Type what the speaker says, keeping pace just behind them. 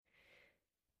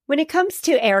When it comes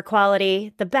to air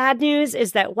quality, the bad news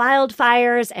is that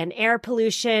wildfires and air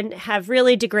pollution have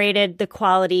really degraded the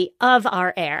quality of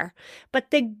our air.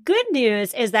 But the good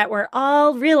news is that we're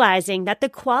all realizing that the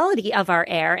quality of our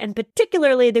air, and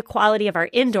particularly the quality of our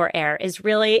indoor air, is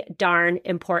really darn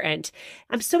important.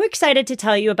 I'm so excited to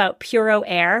tell you about Puro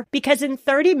Air because in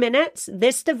 30 minutes,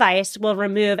 this device will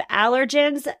remove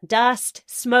allergens, dust,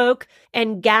 smoke,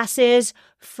 and gases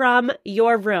from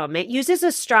your room. It uses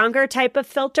a stronger type of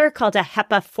filter called a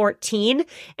HEPA 14,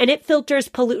 and it filters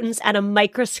pollutants at a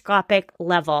microscopic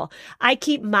level. I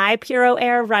keep my Puro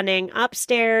Air running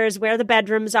upstairs where the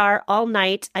bedrooms are all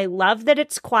night. I love that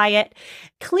it's quiet.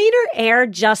 Cleaner air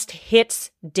just hits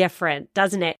different,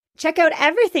 doesn't it? Check out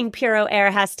everything Puro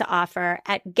Air has to offer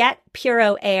at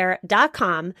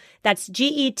getpuroair.com. That's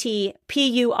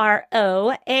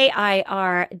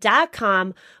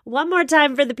GETPUROAIR.com. One more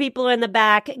time for the people in the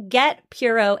back,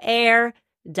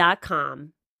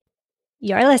 getpuroair.com.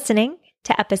 You're listening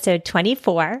to episode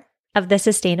 24 of the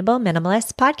Sustainable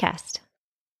Minimalist Podcast.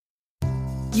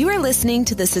 You are listening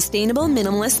to the Sustainable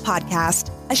Minimalist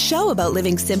Podcast, a show about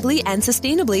living simply and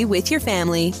sustainably with your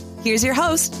family. Here's your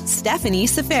host, Stephanie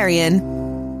Seferian.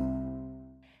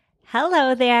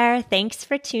 Hello there. Thanks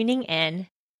for tuning in.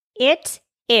 It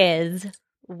is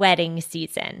wedding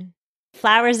season.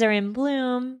 Flowers are in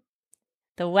bloom.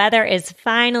 The weather is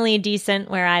finally decent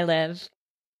where I live.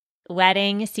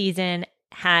 Wedding season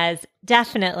has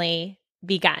definitely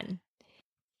begun.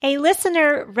 A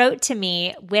listener wrote to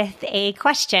me with a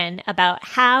question about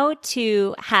how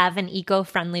to have an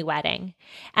eco-friendly wedding,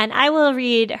 and I will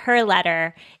read her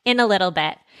letter in a little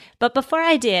bit. But before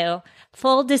I do,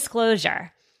 full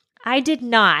disclosure, I did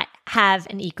not have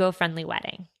an eco-friendly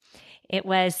wedding. It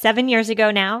was 7 years ago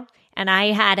now, and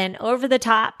I had an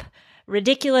over-the-top,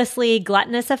 ridiculously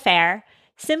gluttonous affair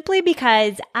simply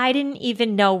because I didn't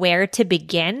even know where to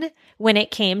begin when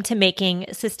it came to making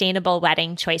sustainable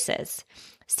wedding choices.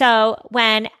 So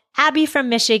when Abby from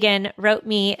Michigan wrote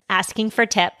me asking for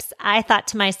tips, I thought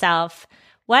to myself,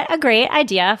 what a great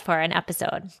idea for an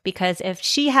episode. Because if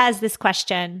she has this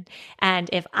question and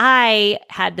if I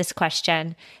had this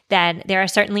question, then there are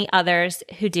certainly others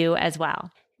who do as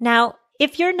well. Now,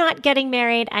 if you're not getting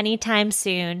married anytime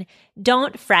soon,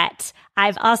 don't fret.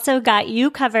 I've also got you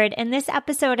covered in this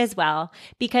episode as well,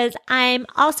 because I'm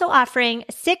also offering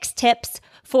 6 tips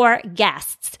for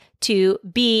guests to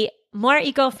be more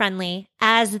eco-friendly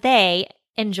as they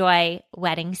enjoy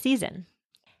wedding season.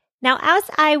 Now, as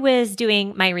I was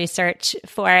doing my research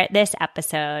for this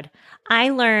episode,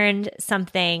 I learned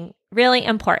something really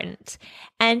important,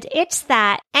 and it's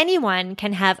that anyone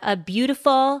can have a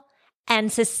beautiful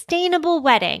and sustainable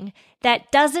wedding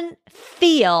that doesn't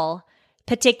feel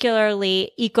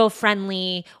particularly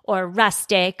eco-friendly or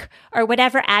rustic or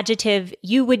whatever adjective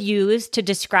you would use to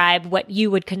describe what you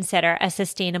would consider a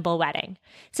sustainable wedding.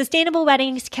 Sustainable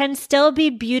weddings can still be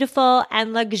beautiful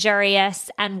and luxurious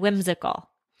and whimsical.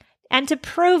 And to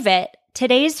prove it,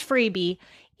 today's freebie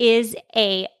is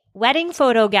a wedding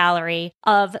photo gallery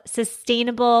of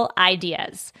sustainable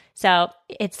ideas. So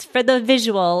it's for the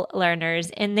visual learners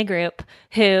in the group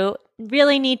who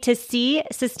really need to see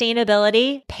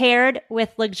sustainability paired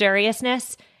with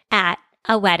luxuriousness at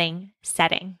a wedding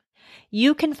setting.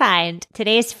 You can find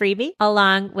today's freebie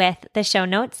along with the show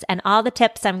notes and all the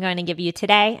tips I'm going to give you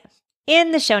today in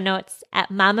the show notes at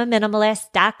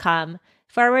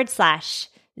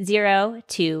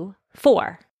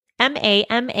mamaminimalist.com/024.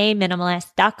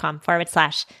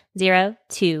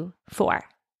 mamaminimalist.com/024.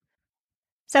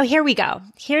 So here we go.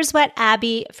 Here's what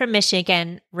Abby from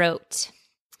Michigan wrote.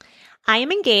 I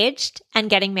am engaged and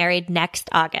getting married next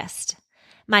August.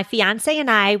 My fiance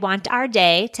and I want our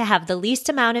day to have the least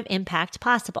amount of impact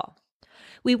possible.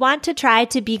 We want to try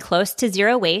to be close to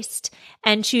zero waste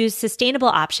and choose sustainable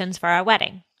options for our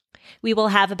wedding. We will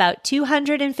have about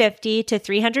 250 to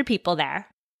 300 people there.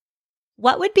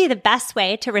 What would be the best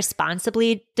way to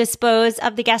responsibly dispose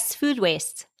of the guests' food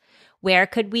waste? Where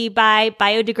could we buy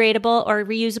biodegradable or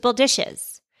reusable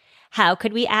dishes? How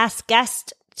could we ask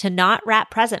guests to not wrap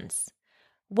presents?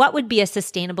 What would be a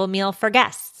sustainable meal for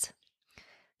guests?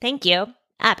 Thank you,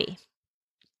 Abby.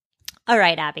 All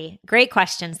right, Abby, great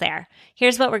questions there.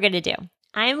 Here's what we're going to do.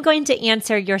 I'm going to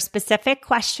answer your specific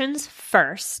questions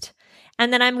first,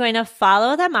 and then I'm going to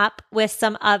follow them up with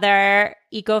some other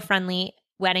eco-friendly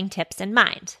wedding tips in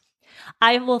mind.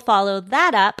 I will follow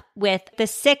that up with the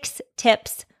 6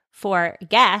 tips for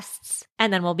guests,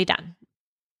 and then we'll be done.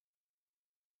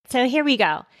 So here we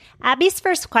go. Abby's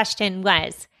first question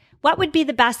was, what would be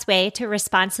the best way to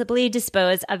responsibly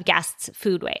dispose of guests'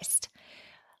 food waste?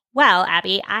 Well,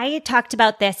 Abby, I talked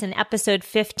about this in episode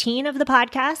 15 of the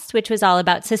podcast, which was all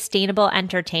about sustainable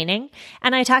entertaining.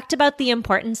 And I talked about the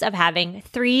importance of having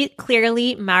 3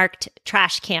 clearly marked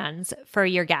trash cans for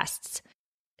your guests.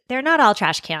 They're not all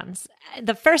trash cans.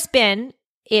 The first bin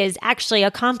is actually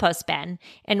a compost bin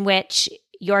in which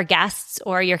your guests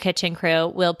or your kitchen crew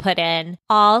will put in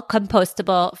all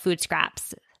compostable food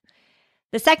scraps.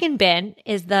 The second bin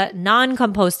is the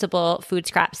non-compostable food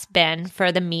scraps bin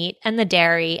for the meat and the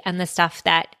dairy and the stuff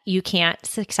that you can't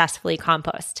successfully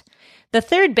compost. The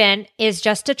third bin is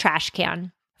just a trash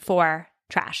can for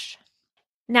trash.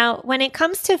 Now, when it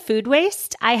comes to food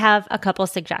waste, I have a couple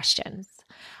suggestions.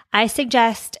 I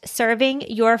suggest serving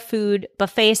your food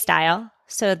buffet style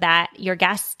so that your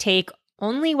guests take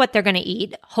only what they're going to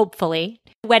eat, hopefully.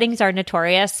 Weddings are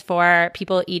notorious for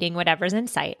people eating whatever's in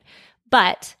sight,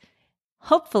 but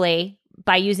hopefully,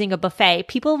 by using a buffet,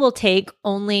 people will take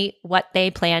only what they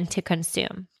plan to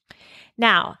consume.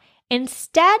 Now,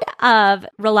 instead of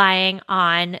relying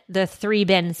on the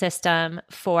 3-bin system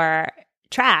for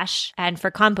trash and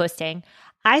for composting,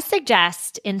 I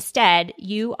suggest instead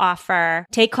you offer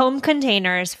take-home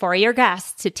containers for your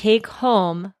guests to take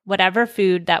home whatever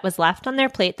food that was left on their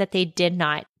plate that they did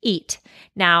not eat.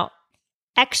 Now,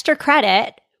 extra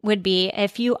credit would be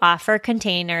if you offer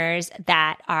containers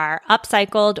that are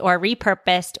upcycled or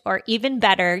repurposed or even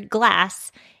better,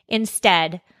 glass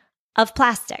instead of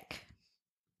plastic.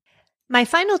 My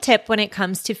final tip when it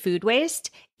comes to food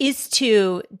waste is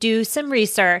to do some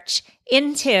research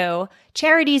into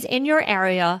charities in your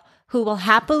area who will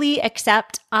happily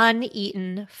accept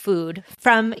uneaten food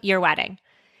from your wedding.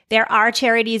 There are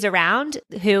charities around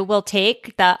who will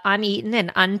take the uneaten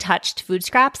and untouched food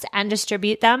scraps and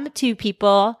distribute them to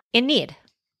people in need.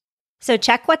 So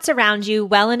check what's around you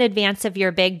well in advance of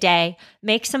your big day,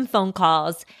 make some phone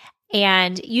calls,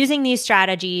 and using these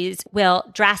strategies will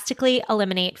drastically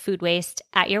eliminate food waste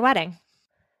at your wedding.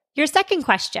 Your second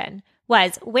question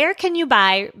was, where can you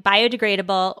buy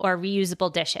biodegradable or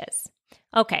reusable dishes?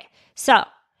 Okay, so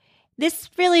this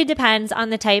really depends on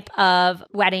the type of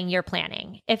wedding you're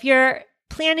planning. If you're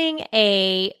planning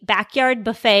a backyard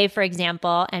buffet, for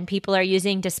example, and people are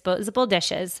using disposable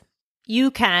dishes,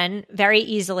 you can very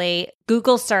easily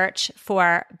Google search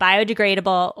for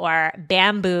biodegradable or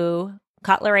bamboo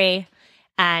cutlery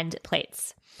and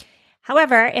plates.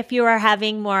 However, if you are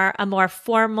having a more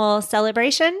formal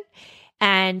celebration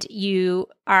and you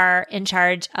are in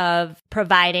charge of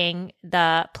providing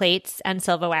the plates and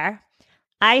silverware,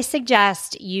 I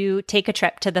suggest you take a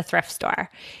trip to the thrift store.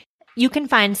 You can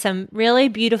find some really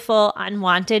beautiful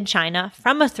unwanted china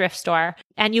from a thrift store,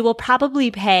 and you will probably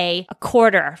pay a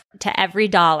quarter to every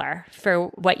dollar for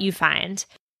what you find.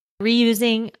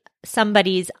 Reusing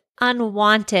somebody's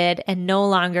unwanted and no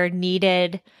longer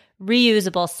needed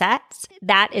reusable sets,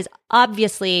 that is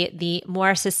obviously the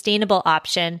more sustainable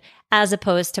option as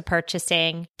opposed to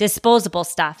purchasing disposable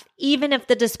stuff, even if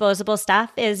the disposable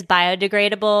stuff is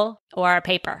biodegradable or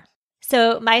paper.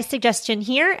 So my suggestion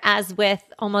here, as with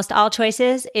almost all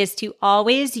choices, is to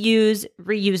always use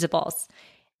reusables,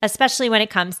 especially when it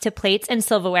comes to plates and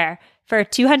silverware for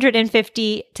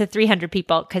 250 to 300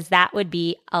 people, because that would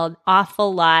be an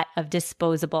awful lot of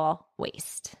disposable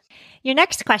waste. Your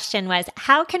next question was,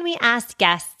 how can we ask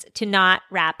guests to not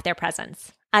wrap their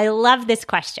presents? I love this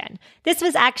question. This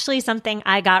was actually something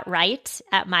I got right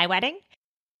at my wedding.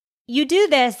 You do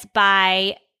this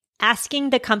by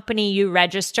asking the company you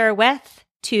register with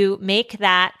to make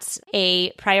that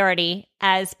a priority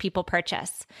as people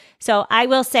purchase. So I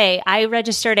will say I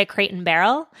registered at Crate &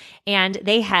 Barrel, and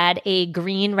they had a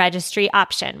green registry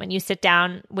option. When you sit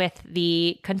down with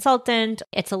the consultant,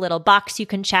 it's a little box you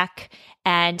can check.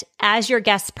 And as your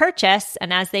guests purchase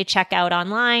and as they check out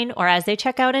online or as they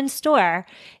check out in store,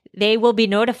 they will be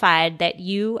notified that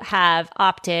you have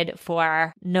opted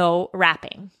for no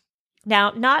wrapping.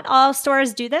 Now, not all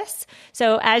stores do this.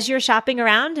 So as you're shopping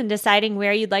around and deciding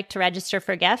where you'd like to register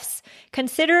for gifts,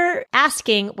 consider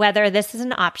asking whether this is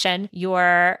an option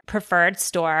your preferred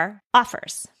store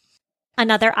offers.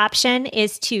 Another option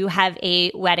is to have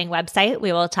a wedding website.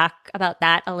 We will talk about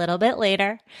that a little bit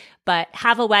later, but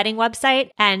have a wedding website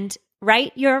and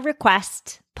write your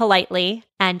request politely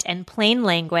and in plain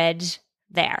language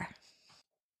there.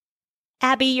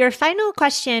 Abby, your final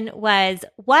question was,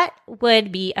 what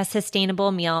would be a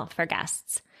sustainable meal for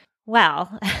guests?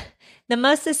 Well, the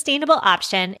most sustainable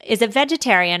option is a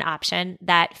vegetarian option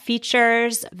that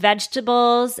features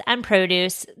vegetables and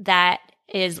produce that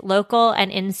is local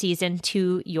and in season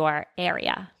to your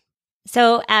area.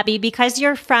 So, Abby, because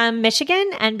you're from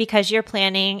Michigan and because you're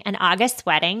planning an August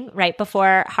wedding right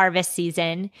before harvest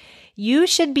season, you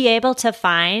should be able to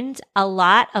find a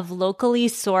lot of locally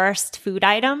sourced food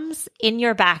items in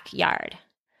your backyard.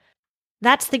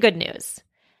 That's the good news.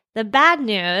 The bad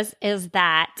news is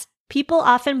that people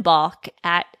often balk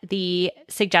at the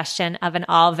suggestion of an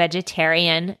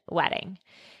all-vegetarian wedding.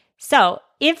 So,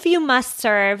 if you must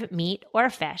serve meat or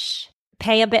fish,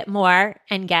 pay a bit more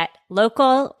and get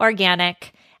local,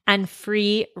 organic, and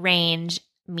free-range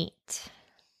meat.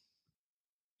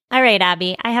 All right,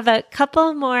 Abby, I have a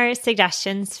couple more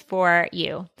suggestions for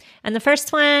you. And the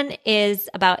first one is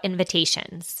about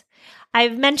invitations.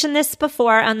 I've mentioned this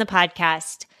before on the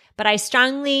podcast, but I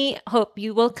strongly hope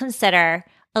you will consider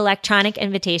electronic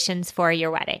invitations for your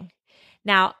wedding.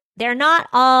 Now, they're not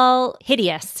all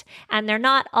hideous and they're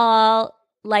not all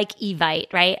like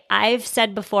Evite, right? I've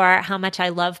said before how much I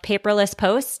love Paperless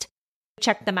Post.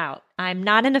 Check them out. I'm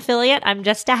not an affiliate. I'm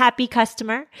just a happy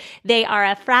customer. They are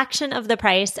a fraction of the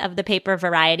price of the paper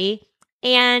variety.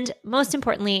 And most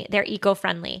importantly, they're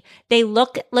eco-friendly. They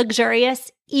look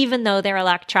luxurious, even though they're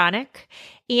electronic.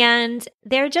 And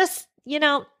they're just,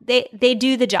 they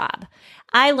do the job.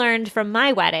 I learned from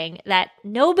my wedding that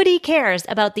nobody cares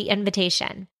about the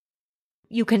invitation.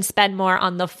 You can spend more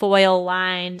on the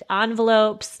foil-lined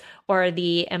envelopes or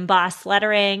the embossed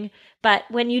lettering. But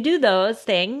when you do those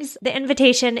things, the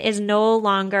invitation is no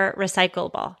longer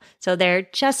recyclable. So they're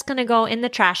just going to go in the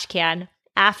trash can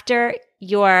after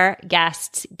your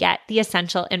guests get the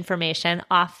essential information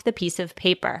off the piece of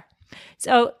paper.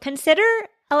 So consider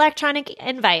electronic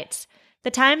invites.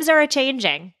 The times are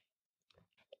changing.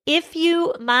 If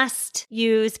you must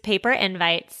use paper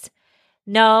invites,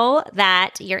 know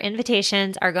that your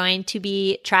invitations are going to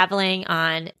be traveling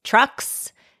on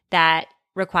trucks that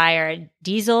require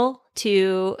diesel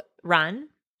to run.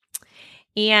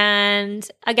 And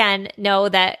again, know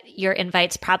that your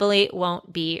invites probably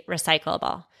won't be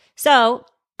recyclable. So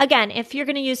again, if you're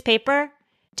going to use paper,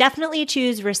 definitely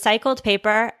choose recycled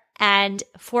paper and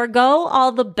forego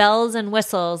all the bells and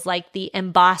whistles like the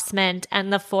embossment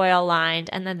and the foil lined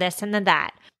and the this and the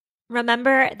that.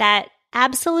 Remember that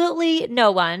absolutely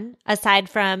no one, aside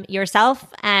from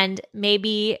yourself and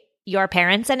maybe your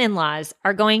parents and in-laws,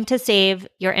 are going to save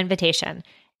your invitation.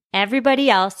 Everybody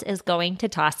else is going to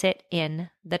toss it in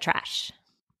the trash.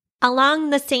 Along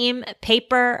the same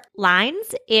paper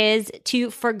lines is to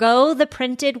forgo the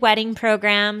printed wedding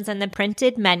programs and the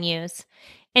printed menus.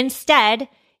 Instead,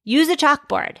 use a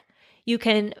chalkboard. You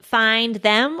can find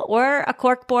them or a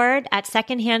corkboard at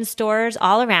secondhand stores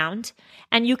all around,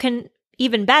 and you can,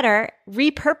 even better,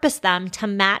 repurpose them to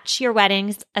match your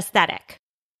wedding's aesthetic.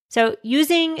 So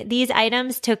using these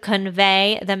items to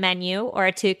convey the menu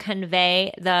or to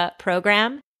convey the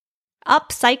program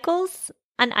upcycles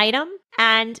an item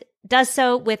and does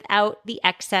so without the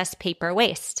excess paper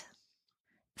waste.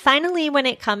 Finally, when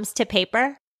it comes to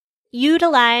paper,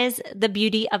 utilize the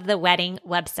beauty of the wedding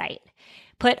website.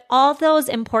 Put all those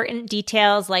important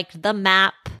details like the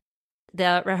map,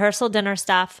 the rehearsal dinner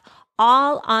stuff,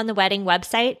 all on the wedding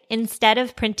website instead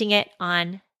of printing it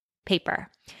on paper.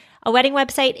 A wedding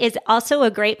website is also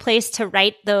a great place to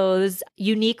write those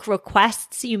unique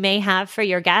requests you may have for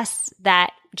your guests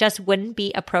that just wouldn't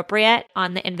be appropriate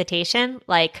on the invitation,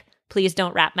 like, please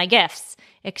don't wrap my gifts,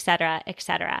 etc.,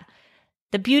 etc.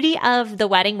 The beauty of the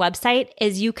wedding website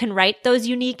is you can write those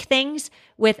unique things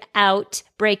without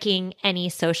breaking any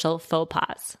social faux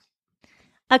pas.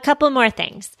 A couple more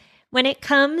things. When it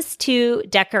comes to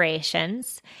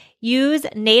decorations, use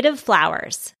native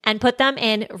flowers and put them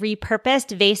in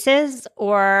repurposed vases,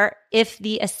 or if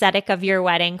the aesthetic of your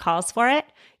wedding calls for it,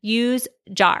 use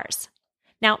jars.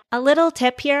 Now, a little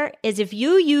tip here is if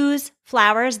you use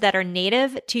flowers that are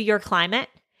native to your climate,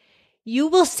 you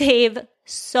will save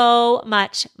so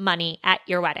much money at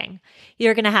your wedding.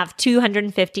 You're going to have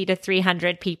 250 to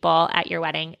 300 people at your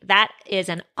wedding. That is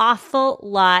an awful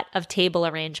lot of table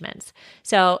arrangements.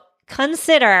 So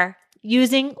consider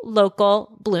using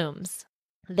local blooms.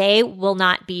 They will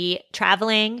not be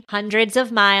traveling hundreds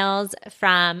of miles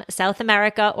from South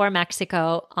America or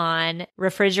Mexico on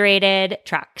refrigerated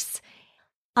trucks.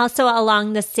 Also,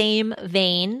 along the same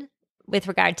vein with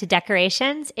regard to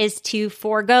decorations is to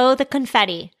forego the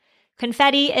confetti.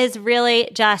 Confetti is really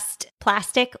just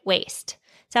plastic waste.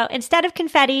 So instead of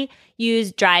confetti,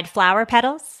 use dried flower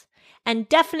petals. And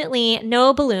definitely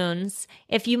no balloons.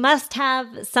 If you must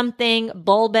have something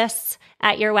bulbous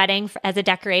at your wedding as a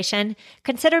decoration,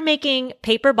 consider making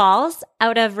paper balls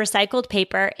out of recycled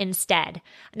paper instead.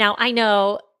 Now, I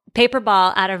know paper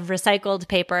ball out of recycled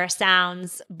paper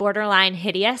sounds borderline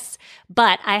hideous,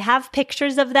 but I have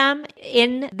pictures of them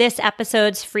in this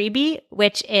episode's freebie,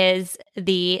 which is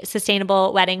the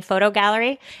Sustainable Wedding Photo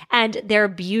Gallery, and they're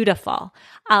beautiful.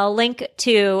 I'll link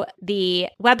to the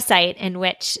website in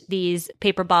which these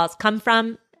paper balls come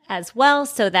from as well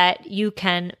so that you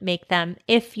can make them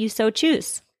if you so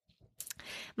choose.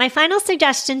 My final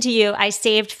suggestion to you I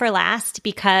saved for last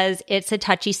because it's a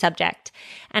touchy subject,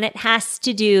 and it has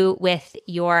to do with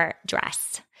your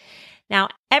dress. Now,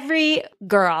 every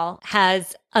girl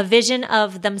has a vision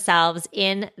of themselves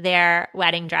in their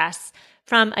wedding dress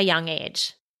from a young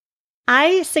age.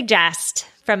 I suggest,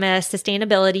 from a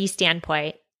sustainability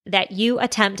standpoint, that you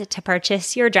attempt to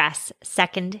purchase your dress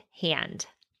secondhand.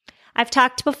 I've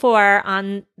talked before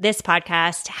on this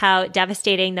podcast how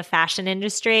devastating the fashion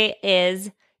industry is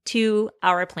to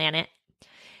our planet.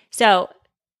 So,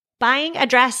 buying a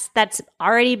dress that's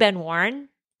already been worn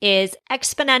is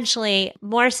exponentially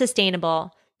more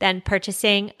sustainable than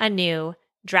purchasing a new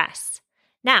dress.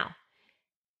 Now,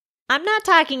 I'm not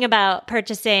talking about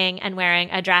purchasing and wearing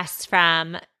a dress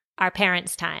from our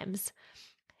parents' times.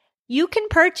 You can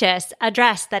purchase a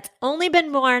dress that's only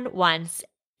been worn once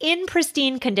in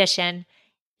pristine condition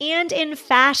and in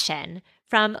fashion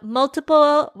from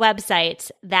multiple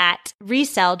websites that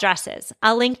resell dresses.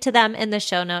 I'll link to them in the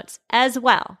show notes as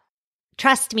well.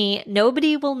 Trust me,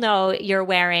 nobody will know you're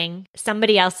wearing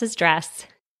somebody else's dress.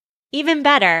 Even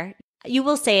better, you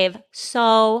will save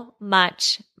so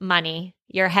much money.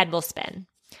 Your head will spin.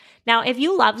 Now, if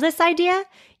you love this idea,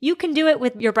 you can do it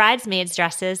with your bridesmaids'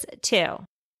 dresses too.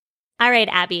 All right,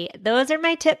 Abby, those are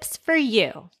my tips for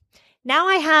you. Now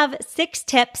I have 6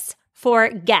 tips for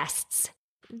guests.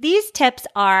 These tips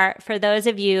are for those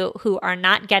of you who are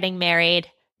not getting married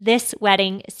this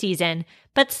wedding season,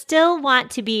 but still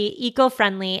want to be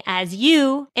eco-friendly as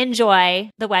you enjoy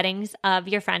the weddings of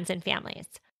your friends and families.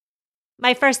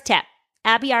 My first tip,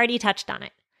 Abby already touched on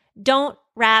it. Don't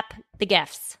wrap the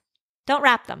gifts. Don't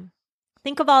wrap them.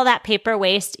 Think of all that paper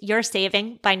waste you're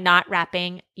saving by not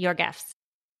wrapping your gifts.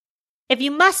 If you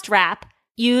must wrap,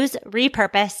 use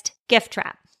repurposed gift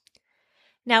wrap.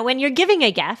 Now, when you're giving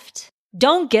a gift,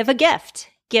 don't give a gift.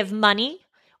 Give money,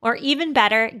 or even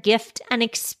better, gift an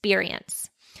experience.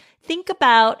 Think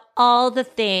about all the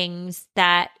things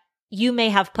that you may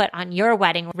have put on your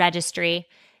wedding registry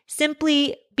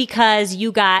simply because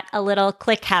you got a little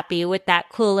click happy with that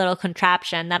cool little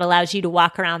contraption that allows you to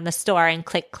walk around the store and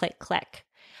click, click, click.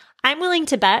 I'm willing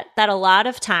to bet that a lot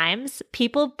of times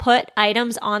people put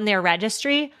items on their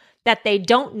registry that they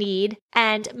don't need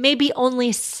and maybe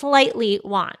only slightly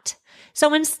want.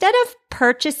 So instead of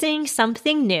purchasing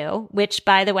something new, which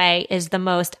by the way is the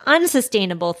most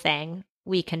unsustainable thing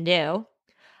we can do,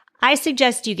 I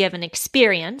suggest you give an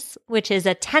experience, which is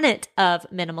a tenet of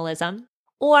minimalism,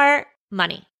 or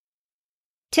money.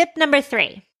 Tip number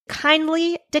 3,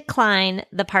 kindly decline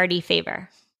the party favor.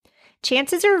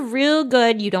 Chances are real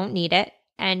good you don't need it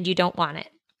and you don't want it.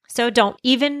 So don't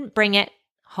even bring it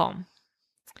home.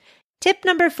 Tip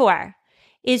number 4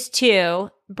 is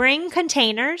to bring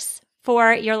containers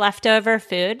for your leftover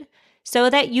food so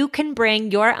that you can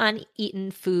bring your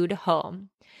uneaten food home.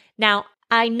 Now,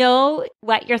 I know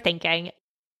what you're thinking.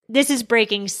 This is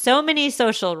breaking so many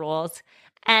social rules,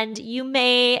 and you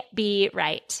may be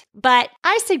right. But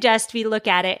I suggest we look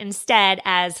at it instead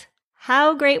as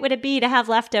how great would it be to have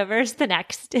leftovers the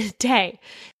next day?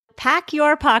 Pack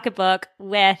your pocketbook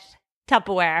with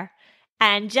Tupperware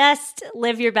and just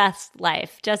live your best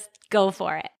life. Just go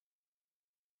for it.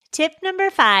 Tip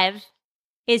number 5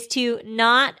 is to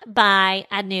not buy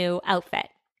a new outfit.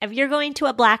 If you're going to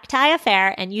a black tie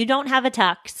affair and you don't have a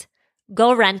tux,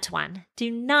 go rent one. Do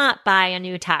not buy a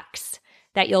new tux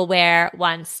that you'll wear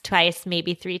once, twice,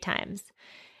 maybe 3 times.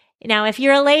 Now, if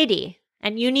you're a lady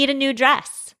and you need a new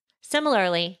dress,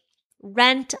 similarly,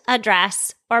 rent a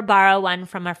dress or borrow one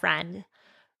from a friend.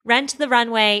 Rent the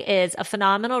Runway is a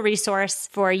phenomenal resource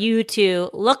for you to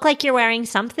look like you're wearing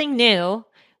something new,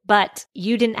 but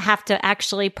you didn't have to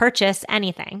actually purchase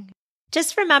anything.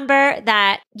 Just remember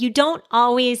that you don't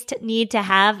always need to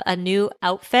have a new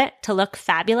outfit to look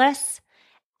fabulous,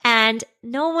 and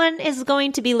no one is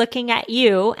going to be looking at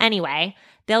you anyway.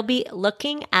 They'll be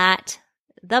looking at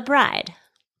the bride.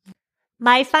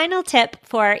 My final tip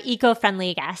for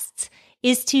eco-friendly guests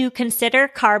is to consider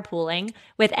carpooling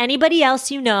with anybody else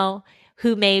you know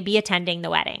who may be attending the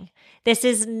wedding. This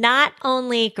is not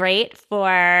only great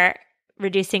for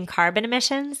reducing carbon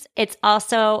emissions, it's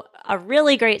also a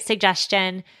really great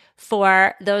suggestion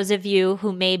for those of you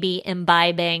who may be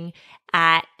imbibing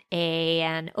at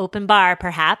an open bar,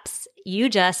 perhaps. You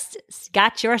just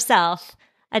got yourself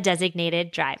a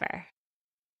designated driver.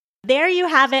 There you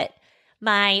have it.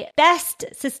 My best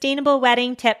sustainable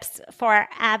wedding tips for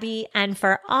Abby and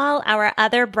for all our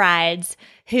other brides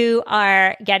who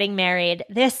are getting married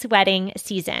this wedding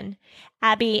season.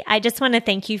 Abby, I just want to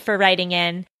thank you for writing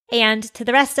in. And to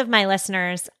the rest of my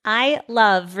listeners, I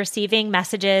love receiving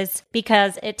messages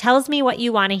because it tells me what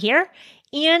you want to hear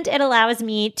and it allows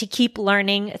me to keep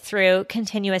learning through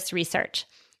continuous research.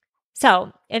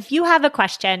 So if you have a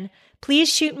question,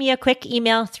 please shoot me a quick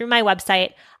email through my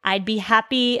website. I'd be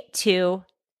happy to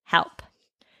help.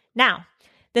 Now,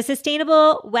 the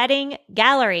Sustainable Wedding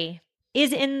Gallery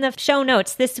is in the show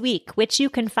notes this week, which you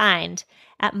can find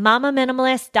at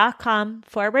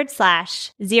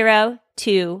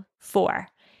mamaminimalist.com/024.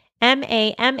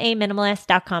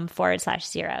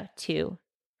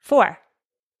 mamaminimalist.com/024.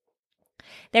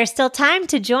 There's still time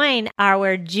to join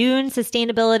our June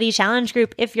Sustainability Challenge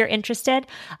group if you're interested.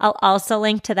 I'll also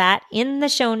link to that in the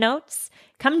show notes.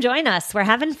 Come join us. We're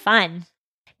having fun.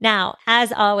 Now,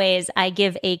 as always, I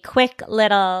give a quick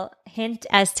little hint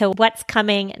as to what's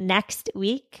coming next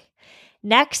week.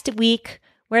 Next week,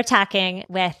 we're talking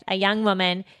with a young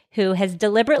woman who has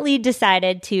deliberately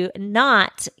decided to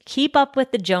not keep up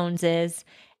with the Joneses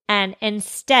and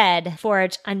instead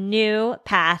forge a new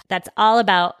path that's all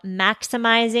about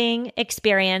maximizing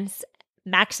experience,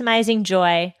 maximizing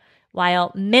joy,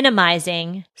 while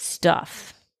minimizing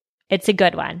stuff. It's a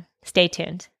good one. Stay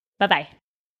tuned. Bye-bye.